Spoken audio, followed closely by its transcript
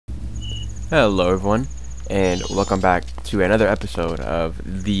Hello everyone, and welcome back to another episode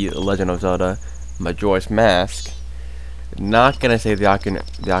of The Legend of Zelda Majora's Mask. Not gonna say the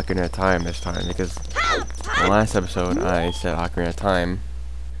Ocarina of Time this time, because in the last episode I said Ocarina of Time.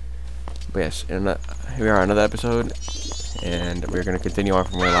 But yes, here we are, another episode, and we're gonna continue on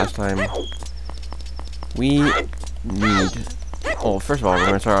from where last time. We need... Oh, first of all, we're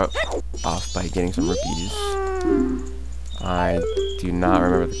gonna start off by getting some rupees. I do not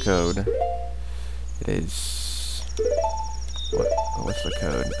remember the code. It is... What's the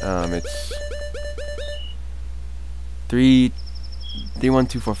code? It's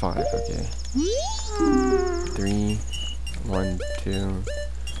 31245. Okay.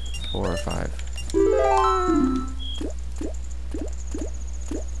 31245.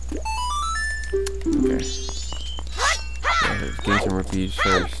 Okay. Yeah, let's get some rupees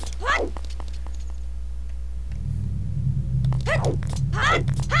first.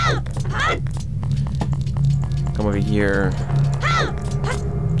 Come over here.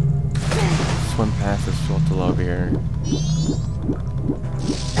 Swim past this filter over here.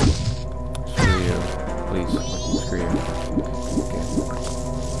 Screw you. Please, screw you. Okay.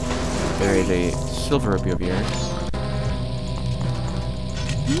 There is a silver rupee over here.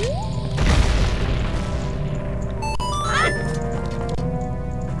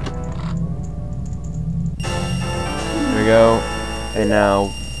 There we go. And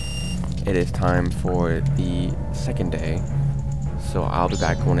now it is time for the second day. So I'll be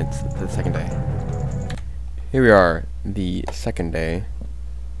back when it's the second day. Here we are, the second day.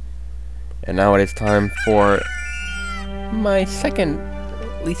 And now it is time for my second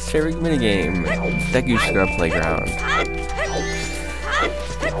least favorite minigame, Deku Scrub Playground.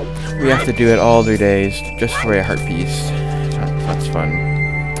 We have to do it all 3 days just for a heart piece. That's fun.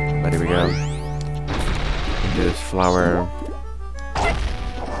 But here we go. Do this flower.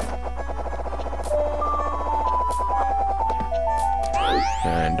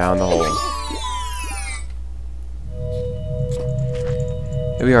 And down the hole.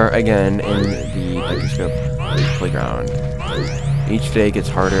 Here we are again in the Deku Playground. Each day gets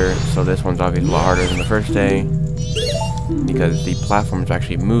harder, so this one's obviously a lot harder than the first day, because the platform's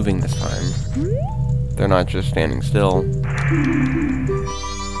actually moving this time. They're not just standing still.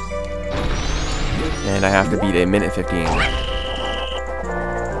 And I have to beat a minute 15.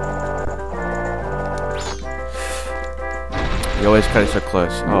 You always cut it so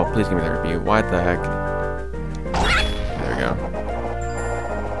close. Oh, please give me that review. What the heck? There we go.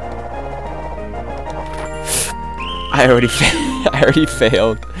 I already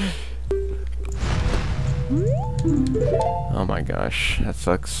failed. Oh my gosh, that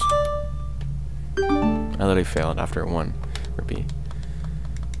sucks. I literally failed after one rupee.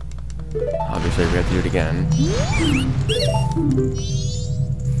 Obviously, we have to do it again.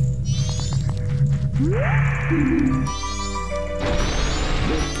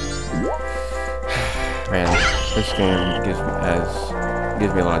 Man, this game gives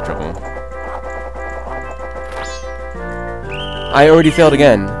me a lot of trouble. I already failed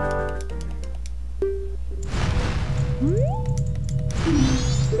again.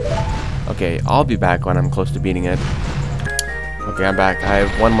 Okay, I'll be back when I'm close to beating it. Okay, I'm back. I have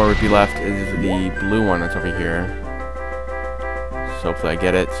one more rupee left. It is the blue one that's over here. So hopefully I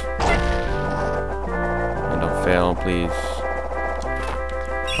get it. And don't fail, please.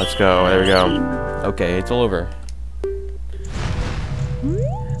 Let's go. There we go. Okay, it's all over.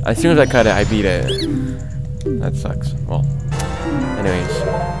 As soon as I cut it, I beat it. That sucks. Well, anyways.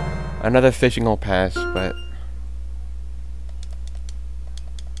 Another fishing hole pass, but...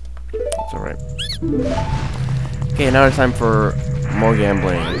 it's alright. Okay, now it's time for more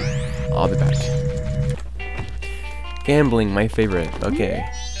gambling. I'll be back. Gambling, my favorite. Okay.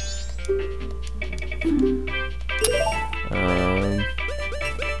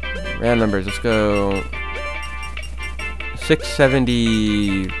 Round numbers, let's go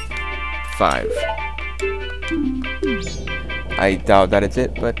 675. I doubt that it's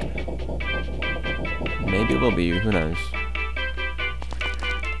it, but maybe it will be, who knows.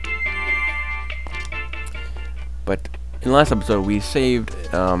 But in the last episode we saved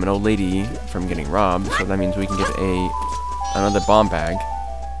an old lady from getting robbed, so that means we can get another bomb bag.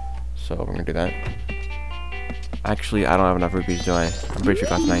 So we're gonna do that. Actually, I don't have enough rupees, do I? I'm pretty sure it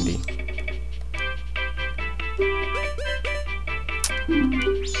costs 90.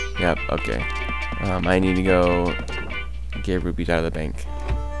 Yep, okay. I need to go get rupees out of the bank.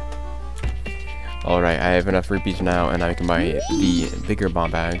 Alright, I have enough rupees now, and I can buy the bigger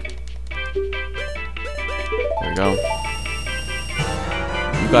bomb bag. There we go.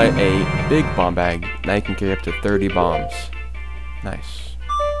 You got a big bomb bag. Now you can carry up to 30 bombs. Nice.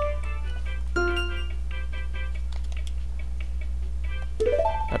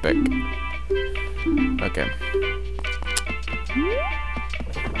 Epic. Okay.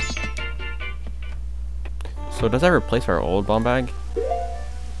 So does that replace our old bomb bag?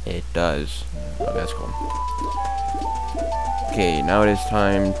 It does. Oh, that's cool. Okay, now it is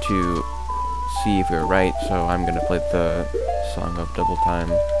time to see if we're right, so I'm gonna play the Song of Double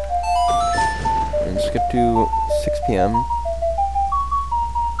Time. And skip to 6 p.m.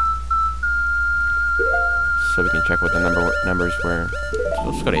 so we can check what the numbers were. So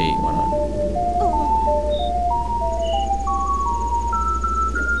let's go to 8, why not?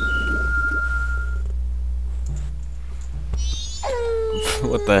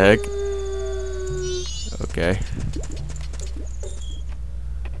 What the heck? Okay.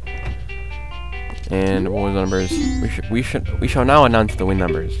 And what was the numbers? We shall now announce the win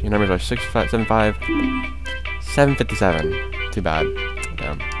numbers. Your numbers are 675, 757. Too bad.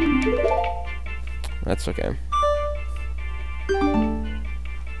 Damn. That's okay.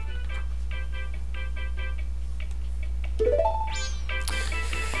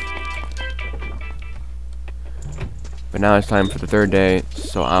 But now it's time for the third day,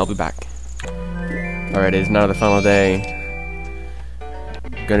 so I'll be back. Alright, it is now the final day.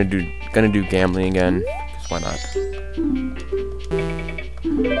 Gonna do gambling again, cause why not?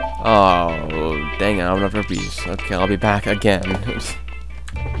 Oh, dang it, I have enough rupees. Okay, I'll be back again.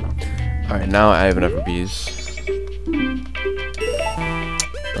 Alright, now I have enough rupees.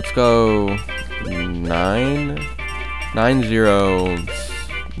 Let's go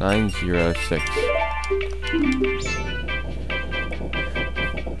 906.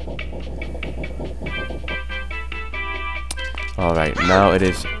 Alright, now it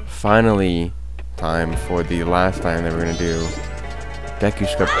is finally time for the last time that we're gonna do Deku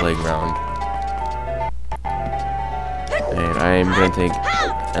Scrub Playground. And I am gonna take,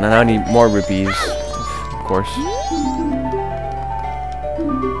 and I now need more rupees, of course.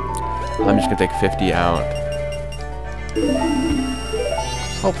 I'm just gonna take 50 out.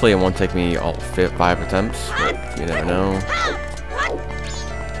 Hopefully it won't take me all 5 attempts, but you never know.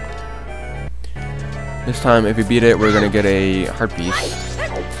 This time, if we beat it, we're gonna get a heart piece.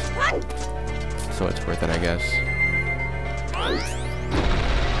 So it's worth it, I guess.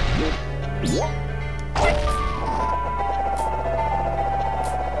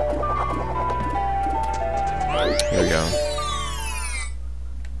 Here we go.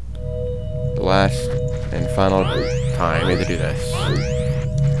 The last and final time to do this.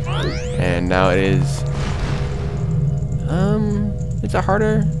 And now it is... is it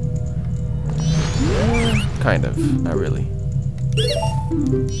harder? Kind of, not really.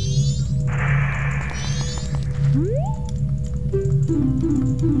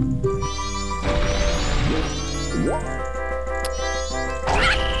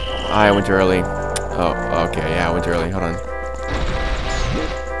 I went too early. Oh, okay, yeah, I went too early. Hold on.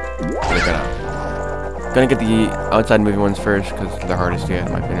 Gonna get the outside moving ones first, because they're the hardest to get,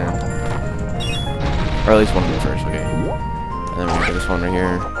 in my opinion. Or at least one of them first, okay. And then we're gonna get this one right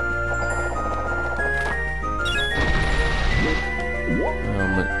here.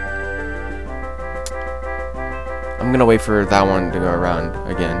 I'm gonna wait for that one to go around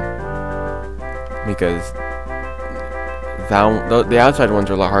again, because the outside ones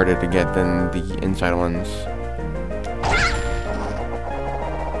are a lot harder to get than the inside ones.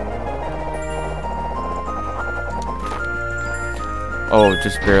 Oh,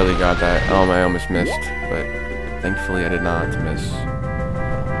 just barely got that. Oh, I almost missed, but thankfully I did not miss.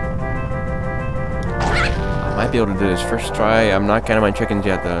 I might be able to do this first try. I'm not counting my chickens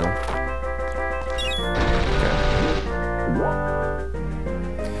yet, though. Okay.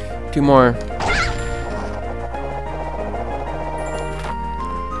 2 more.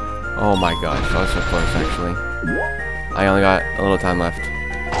 Oh my gosh, that was so close, actually. I only got a little time left.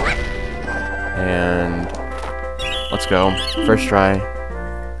 And let's go. First try.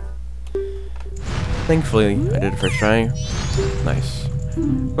 Thankfully, I did it first try. Nice.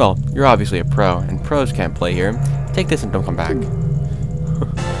 Well, you're obviously a pro, and pros can't play here. Take this and don't come back.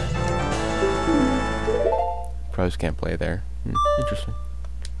 Pros can't play there. Interesting.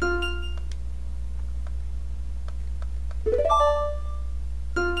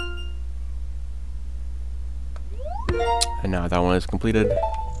 And now that one is completed.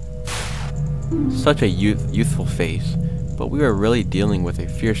 Such a youthful face, but we are really dealing with a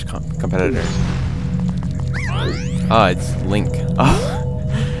fierce competitor. Ah, it's Link.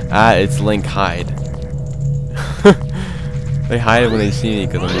 Ah, it's Link hide. They hide when they see me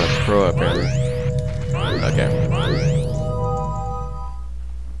because I'm a pro apparently. Okay.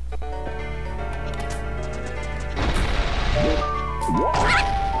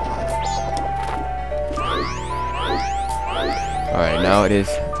 Alright, now it is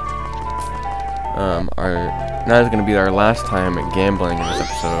now is gonna be our last time gambling in this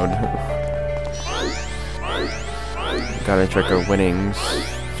episode. Gotta check our winnings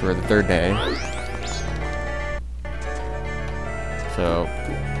for the third day. So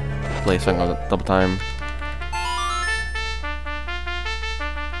play something on double time.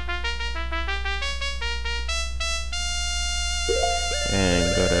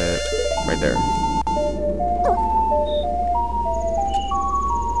 And go to right there.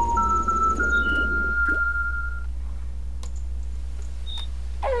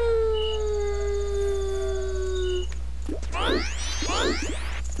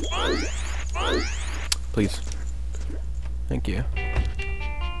 Please. Thank you.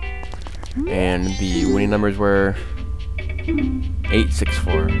 And the winning numbers were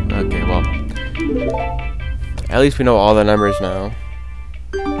 864. Okay, well, at least we know all the numbers now.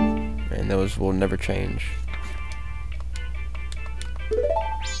 And those will never change.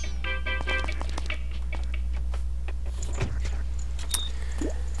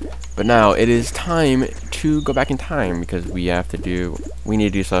 But now it is time to go back in time because we need to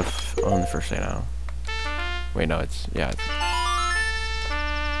do stuff on the first day now. Wait, no, yeah.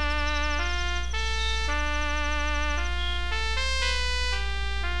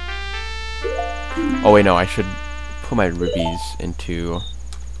 Oh wait, no, I should put my rubies into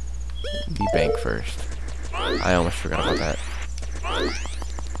the bank first. I almost forgot about that.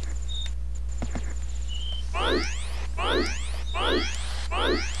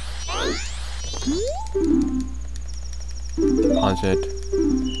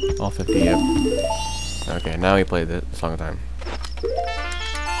 Deposit all 50. Yep. Okay, now we play the song time.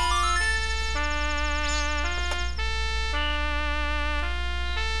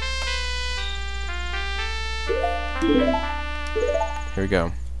 Here we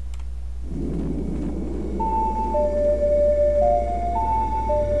go.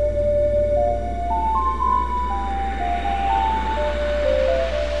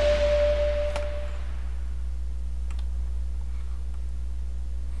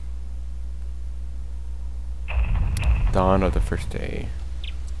 Dawn of the first day.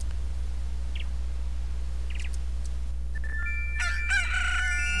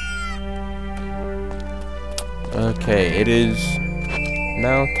 Okay, it is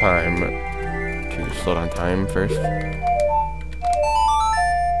now time to slow down time first.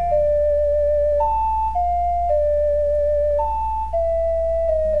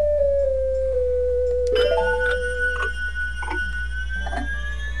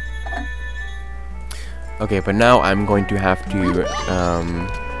 Okay, but now I'm going to have to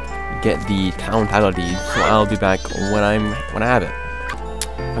get the town title deed, so I'll be back when I have it.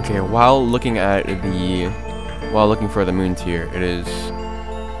 Okay, while looking for the moon tier, it is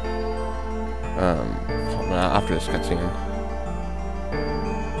after this cutscene.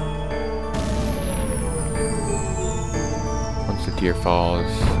 Once the tier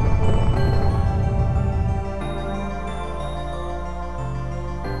falls.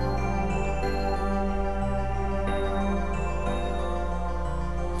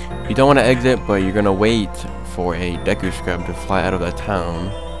 You don't want to exit, but you're gonna wait for a Deku Scrub to fly out of the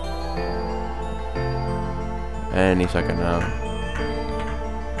town. Any second now.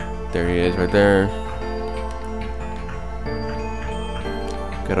 There he is, right there.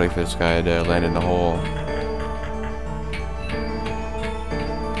 Gotta wait for this guy to land in the hole.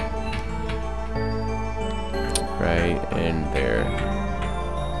 Right in there.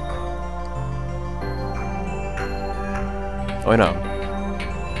 Oh no.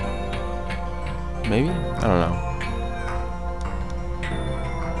 Maybe? I don't know.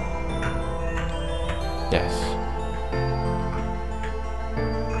 Yes.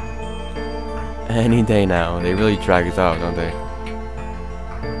 Any day now. They really drag us out, don't they?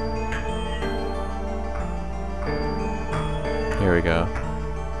 Here we go.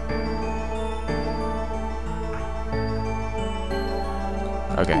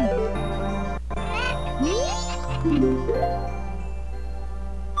 Okay.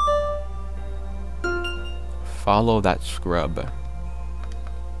 Follow that scrub.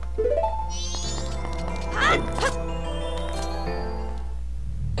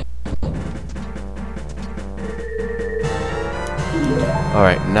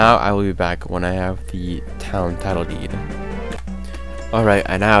 Alright, now I will be back when I have the town title deed. Alright,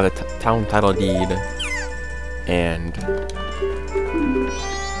 I now have the town title deed. And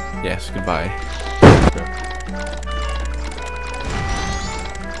yes, goodbye.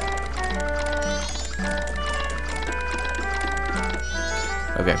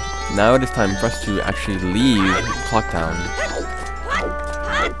 Okay, now it is time for us to actually leave Clock Town.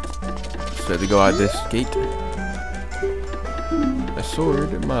 So we go out this gate. Let's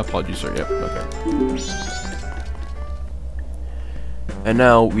sword. My apologies, sir. Yep, okay. And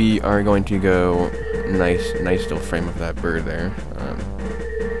now we are going to go, nice still frame of that bird there.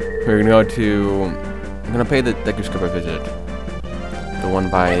 We're gonna go to, I'm gonna pay the Dekuscope a visit. The one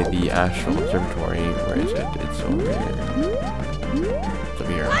by the Astral Observatory. Where is it? It's over here. It's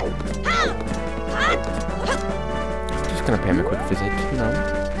over here. Just gonna pay him a quick visit, you know.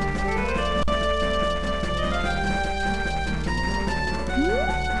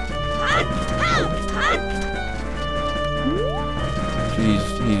 He's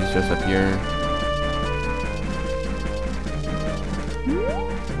just up here.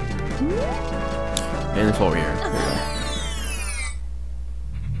 And it's over here. There we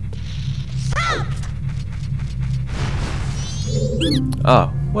go. Oh,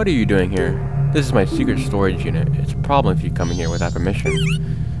 what are you doing here? This is my secret storage unit. It's a problem if you come in here without permission.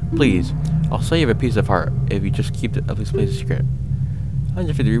 Please, I'll sell you a piece of heart if you just keep this place a secret.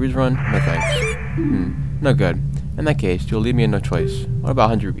 150 rupees run? No thanks. No good. In that case, you'll leave me no choice. What about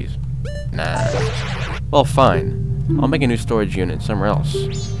 100 rupees? Nah. Well, fine. I'll make a new storage unit somewhere else.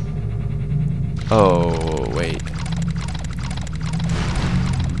 Oh, wait.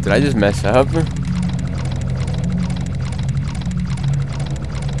 Did I just mess up?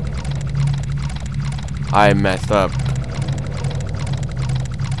 I messed up.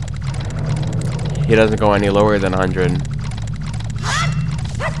 He doesn't go any lower than 100.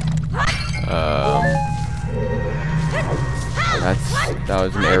 That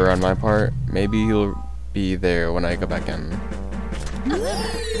was an error on my part. Maybe he'll be there when I go back in.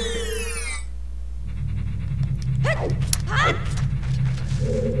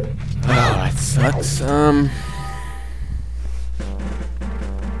 Oh, that sucks.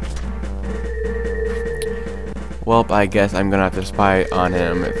 Well, I guess I'm gonna have to spy on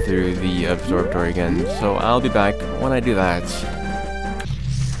him through the observatory again. So I'll be back when I do that.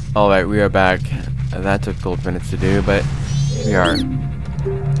 Alright, we are back. That took a couple minutes to do, but here we are.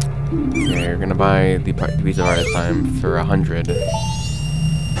 Okay, we're gonna buy the piece of art this time for 100.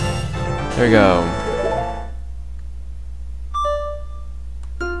 There we go.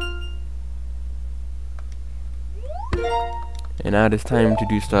 And now it's time to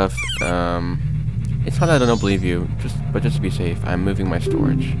do stuff. It's not that I don't believe you, but just to be safe, I'm moving my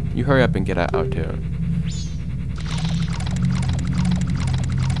storage. You hurry up and get out too.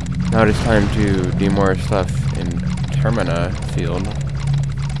 Now it's time to do more stuff in Termina field.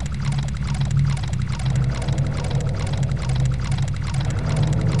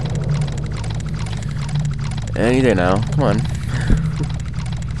 Any day now, come on.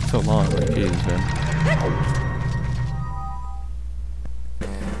 So long, like, Jesus, man.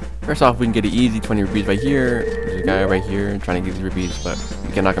 First off, we can get an easy 20 rupees right here. There's a guy right here trying to get these rupees, but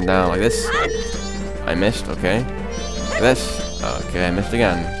we can knock him down like this. I missed, okay. Like this. Okay, I missed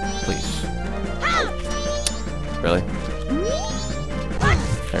again. Please. Really?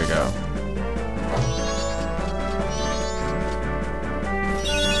 There we go.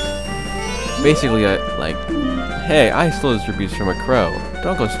 Basically, like, hey, I stole these rupees from a crow.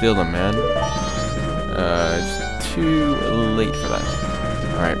 Don't go steal them, man. It's too late for that.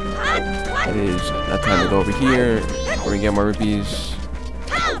 Alright. It is now time to go over here where we get more rupees.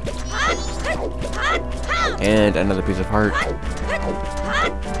 And another piece of heart.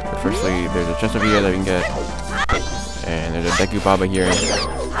 But firstly, there's a chest over here that we can get. And there's a Deku Baba here.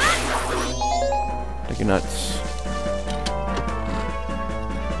 Deku Nuts.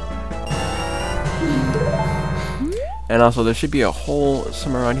 And also, there should be a hole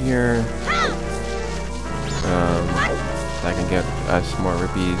somewhere around here. I can get us more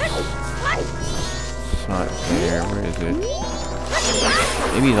rupees. It's not there. Where is it?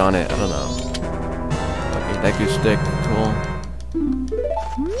 Maybe he's on it. I don't know. Okay, Deku Stick. Cool.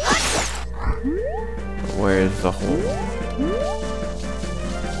 Where is the hole?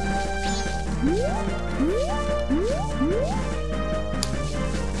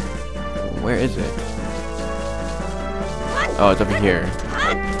 Where is it? Oh, it's over here.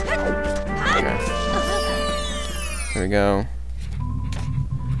 Okay. There we go.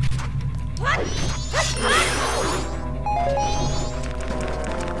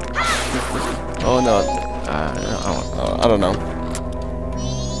 Oh no. I don't know.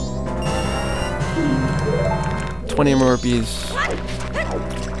 20 more rupees.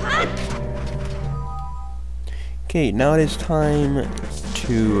 Okay, now it is time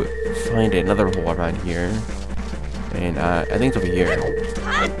to find another hole around here. And I think it's over here.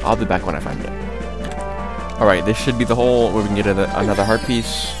 I'll be back when I find it. Alright, this should be the hole where we can get another heart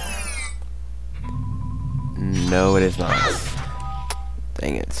piece. No, it is not.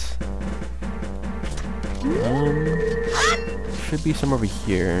 Dang it. should be some over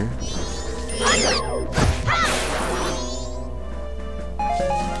here.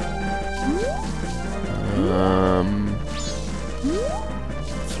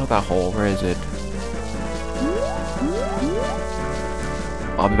 It's not that hole. Where is it?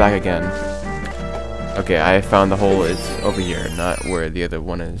 I'll be back again. Okay, I found the hole. It's over here, not where the other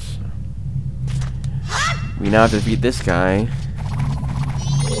one is. We now have to defeat this guy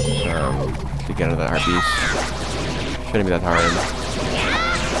to get another heart piece. Shouldn't be that hard.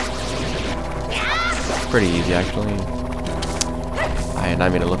 It's pretty easy, actually. I had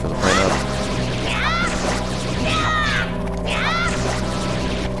not mean to look for the point up.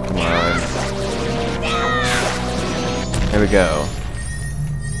 Come on. There we go.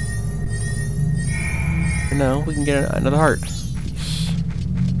 And now we can get another heart.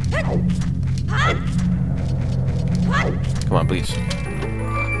 Come on, please.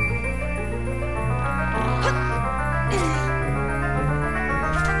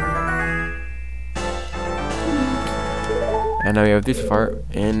 And now we have this far,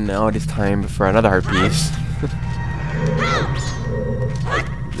 and now it is time for another heart piece.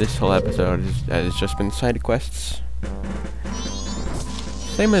 This whole episode has just been side quests.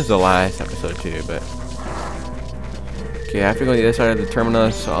 Same as the last episode too, but okay, I have to go to the other side of the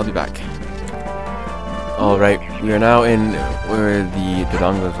terminus, so I'll be back. Alright, we are now in where the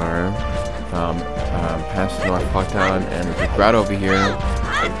tloz are, past North Clocktown, and there's a grotto over here,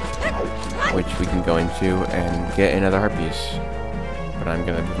 which we can go into and get another heart piece. But I'm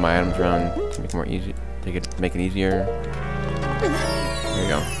gonna move my items around to make it more easy, make it easier. There we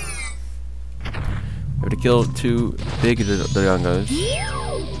go. We have to kill 2 big tloz.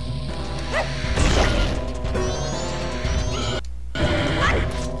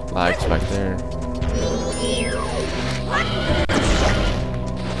 Lags back there.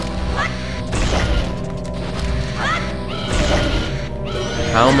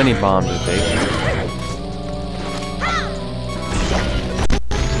 How many bombs did they take?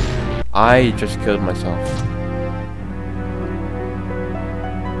 I just killed myself.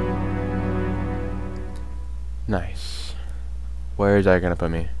 Nice. Where is that gonna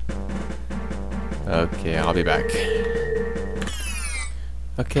put me? Okay, I'll be back.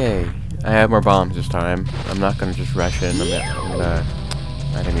 Okay, I have more bombs this time. I'm not gonna just rush in. I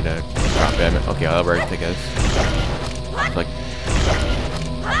didn't mean to drop it. Okay, I'll work, I guess. It's like,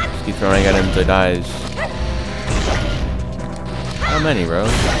 just keep throwing at him until he dies. How many, bro?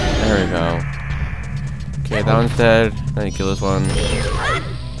 There we go. Okay, that one's dead. Then you kill this one.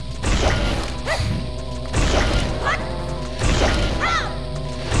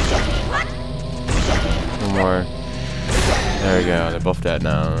 One more. There we go, they're both dead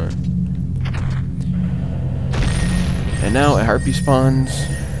now. And now a heart piece spawns.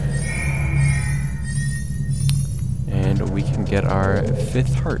 And we can get our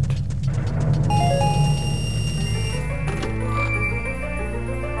 5th heart.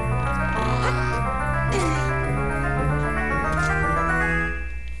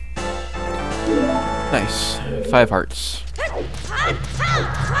 Nice. 5 hearts.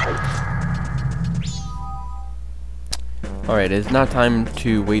 Alright, it's now time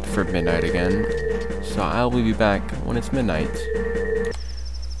to wait for midnight again. So I will be back when it's midnight.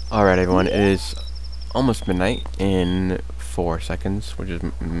 Alright everyone, it is almost midnight in 4 seconds, which is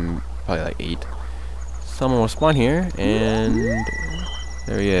probably like 8. Someone will spawn here, and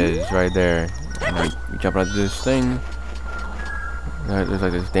there he is, right there. And I jump out of this thing. There's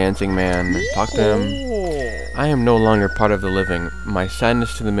like this dancing man. Talk to him. I am no longer part of the living. My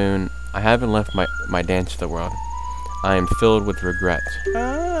sadness to the moon. I haven't left my dance to the world. I am filled with regret.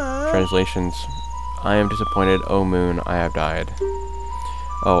 Translations. I am disappointed, O moon, I have died.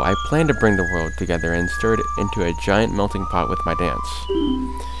 Oh, I plan to bring the world together and stir it into a giant melting pot with my dance.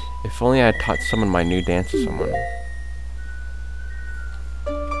 If only I had taught someone my new dance to someone.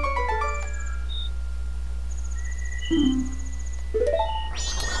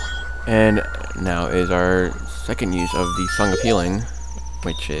 And now is our second use of the Song of Healing,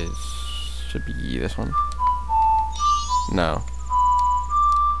 which should be this one. No.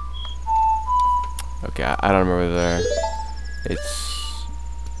 Okay, I don't remember there. It's...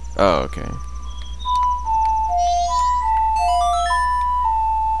 Oh, okay.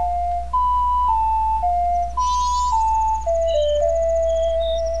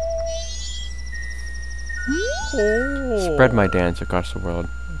 Spread my dance across the world.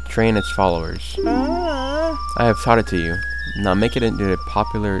 Train its followers. I have taught it to you. Now make it into a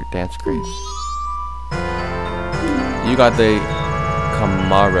popular dance craze. You got the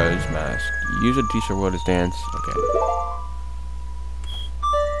Kamara's mask. Use it to teach the world his dance. Okay.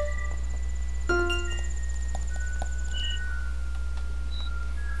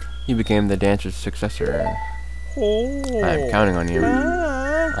 You became the dancer's successor. I'm counting on you.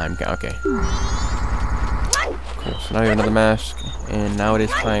 Okay. Cool. So now we have another mask, and now it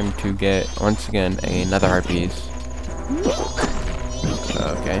is time to get once again another heart piece.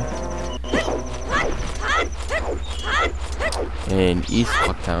 Okay. In East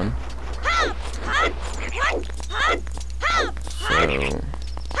Clocktown. So.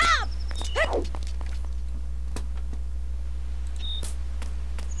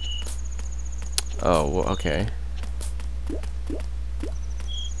 Oh, well, okay.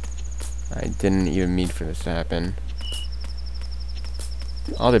 I didn't even mean for this to happen.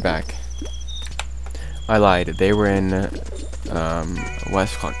 I'll be back. I lied. They were in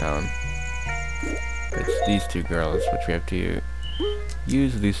West Clocktown. It's these two girls, which we have to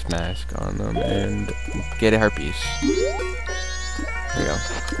use this mask on them and get a heart piece. There we go.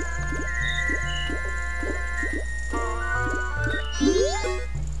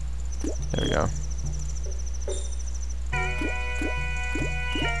 There we go.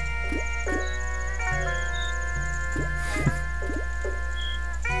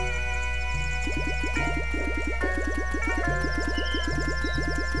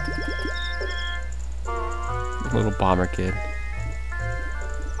 Little bomber kid.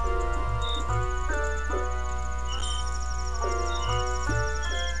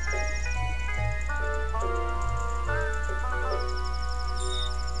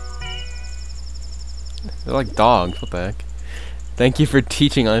 They're like dogs, what the heck? Thank you for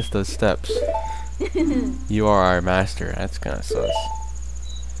teaching us those steps. You are our master, that's kinda sus.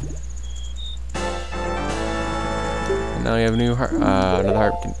 And now we have a new heart,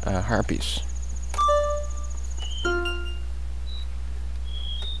 another heart piece.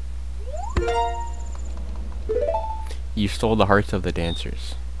 You stole the hearts of the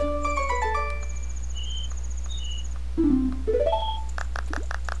dancers.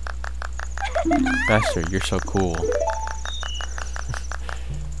 Master, you're so cool.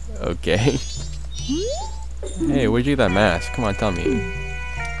 Okay. Hey, where'd you get that mask? Come on, tell me.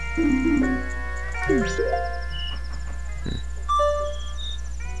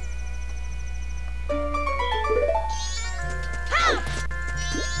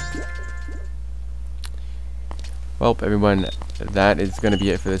 Well, everyone, that is going to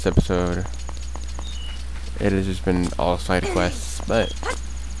be it for this episode. It has just been all side quests, but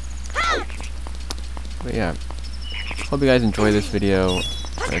yeah. Hope you guys enjoy this video,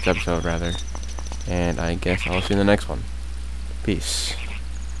 or this episode rather, and I guess I'll see you in the next one. Peace.